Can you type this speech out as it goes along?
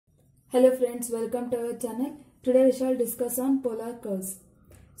Hello friends, welcome to our channel. Today we shall discuss on polar curves.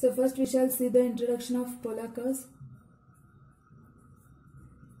 So first we shall see the introduction of polar curves.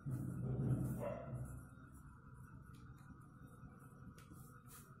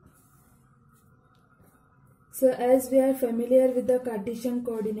 So as we are familiar with the Cartesian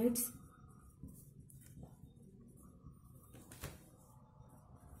coordinates,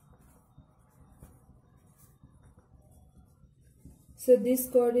 so these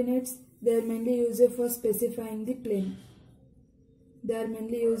coordinates, they are mainly used for specifying the plane. They are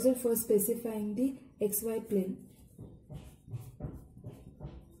mainly used for specifying the xy plane.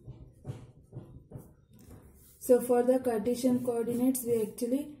 So for the Cartesian coordinates, we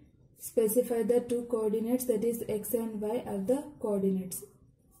actually specify the two coordinates, that is x and y are the coordinates.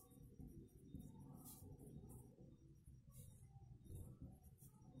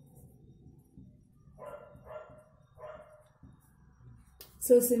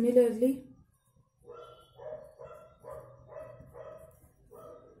 So similarly,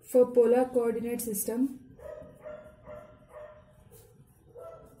 for polar coordinate system,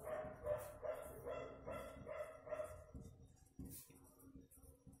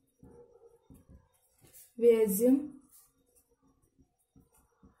 we assume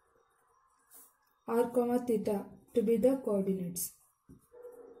r comma theta to be the coordinates.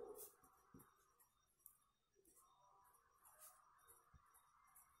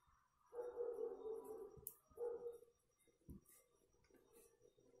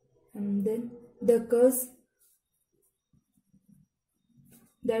 And then the curves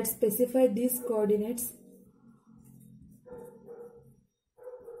that specify these coordinates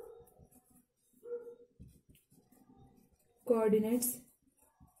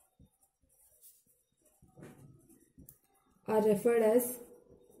are referred as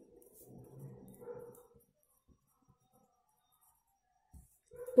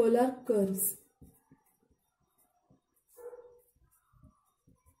polar curves.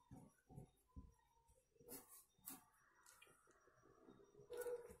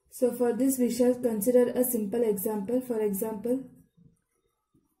 So for this we shall consider a simple example. For example,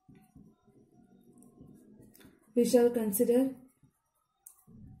 we shall consider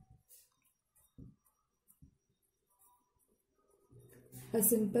a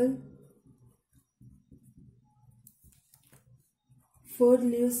simple 4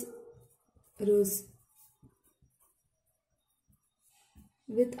 leaves rose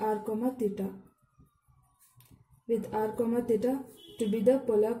with r comma theta, to be the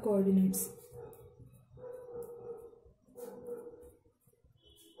polar coordinates.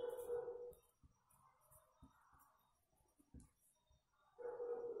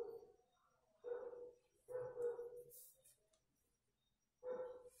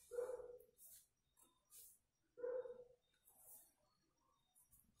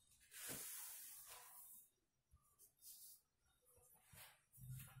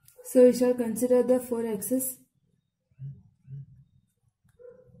 So we shall consider the 4 axes.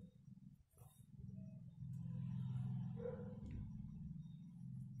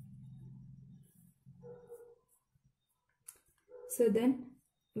 So then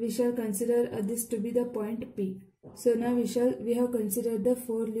we shall consider this to be the point P. So now we have considered the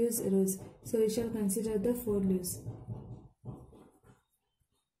 4 leaves rose. So we shall consider the 4 leaves.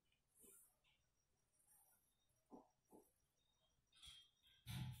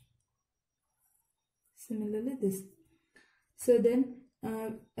 Similarly this. So then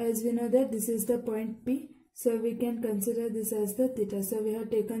as we know that this is the point P, so we can consider this as the theta. So we have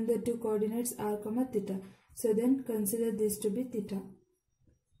taken the two coordinates r comma theta. So then consider this to be theta.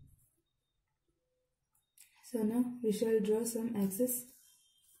 So now we shall draw some axis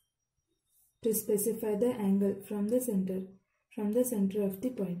to specify the angle from the center of the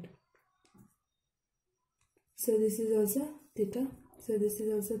point. So this is also theta. So this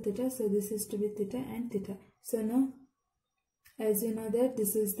is also theta. So this is to be theta and theta. So now as you know that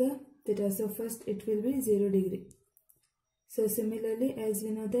this is the theta, so first it will be 0 degree. So similarly, as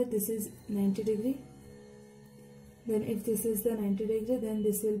we know that this is 90 degree, then if this is the 90 degree, then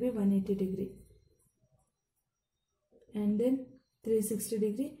this will be 180 degree. And then 360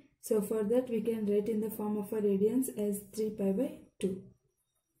 degree. So for that we can write in the form of a radians as 3 pi by 2.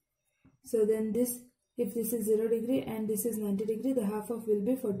 So then this, if this is 0 degree and this is 90 degree, the half of will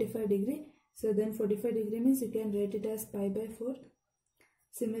be 45 degree. So then 45 degree means you can write it as pi by 4.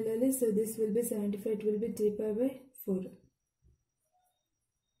 Similarly, so this will be 75, it will be 3 pi by 4.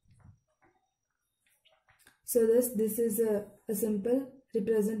 So thus this is a simple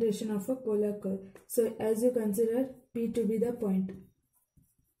representation of a polar curve. So as you consider P to be the point,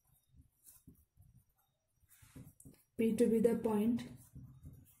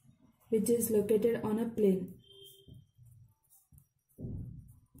 which is located on a plane.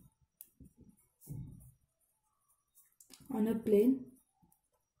 On a plane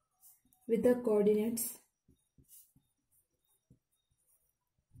with the coordinates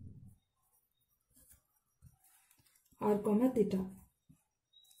r, theta.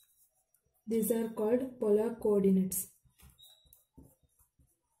 These are called polar coordinates.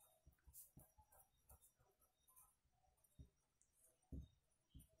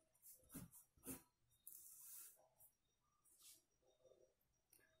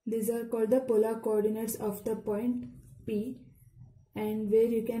 These are called the polar coordinates of the point P, and where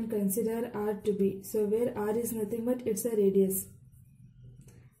you can consider r to be. So where r is nothing but it's a radius.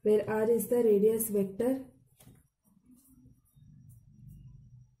 Where r is the radius vector,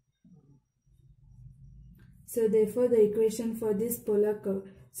 so therefore the equation for this polar curve.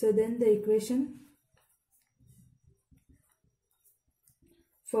 So then the equation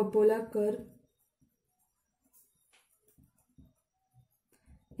for polar curve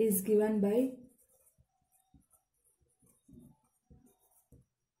is given by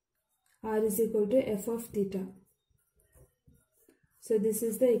r is equal to f of theta. So this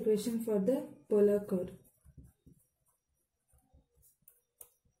is the equation for the polar curve.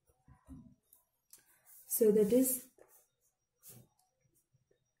 So that is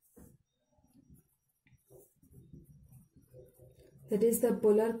the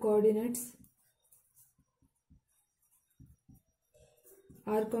polar coordinates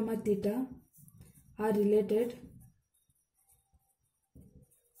r, theta are related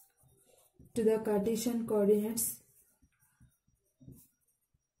to the Cartesian coordinates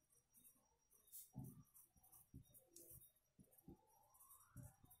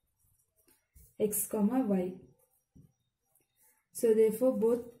x, y. So therefore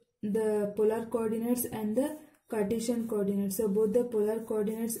both the polar coordinates and the Cartesian coordinates, so both the polar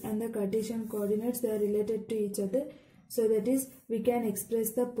coordinates and the Cartesian coordinates, they are related to each other. So that is, we can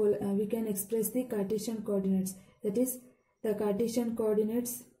express the Cartesian coordinates. That is, the Cartesian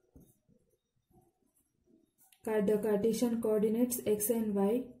coordinates x and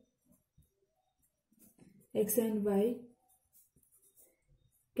y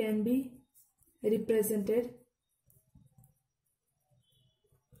can be represented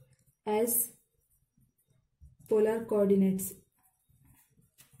as polar coordinates.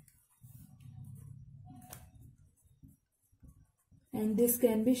 And this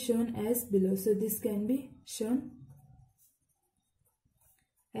can be shown as below. So this can be shown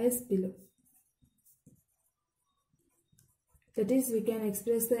as below. That is, we can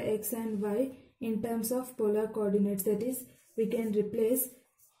express the x and y in terms of polar coordinates. That is, we can replace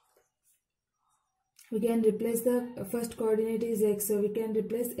the first coordinate is x, so we can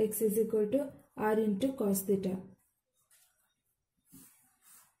replace x is equal to r into cos theta.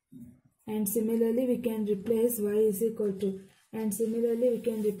 And similarly we can replace y is equal to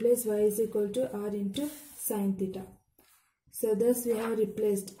r into sin theta. So thus we have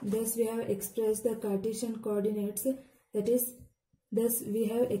expressed the Cartesian coordinates. That is, thus we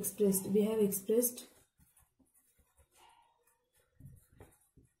have expressed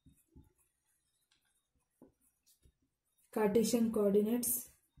Cartesian coordinates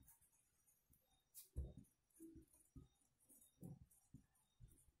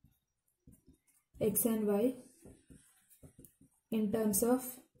x and y in terms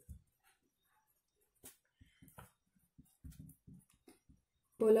of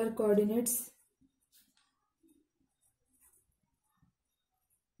polar coordinates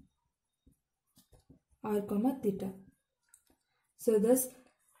r, theta. So thus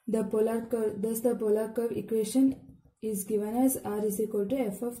the polar curve equation is given as r is equal to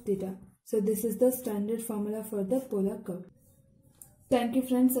f of theta. So this is the standard formula for the polar curve. Thank you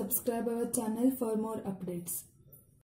friends. Subscribe our channel for more updates.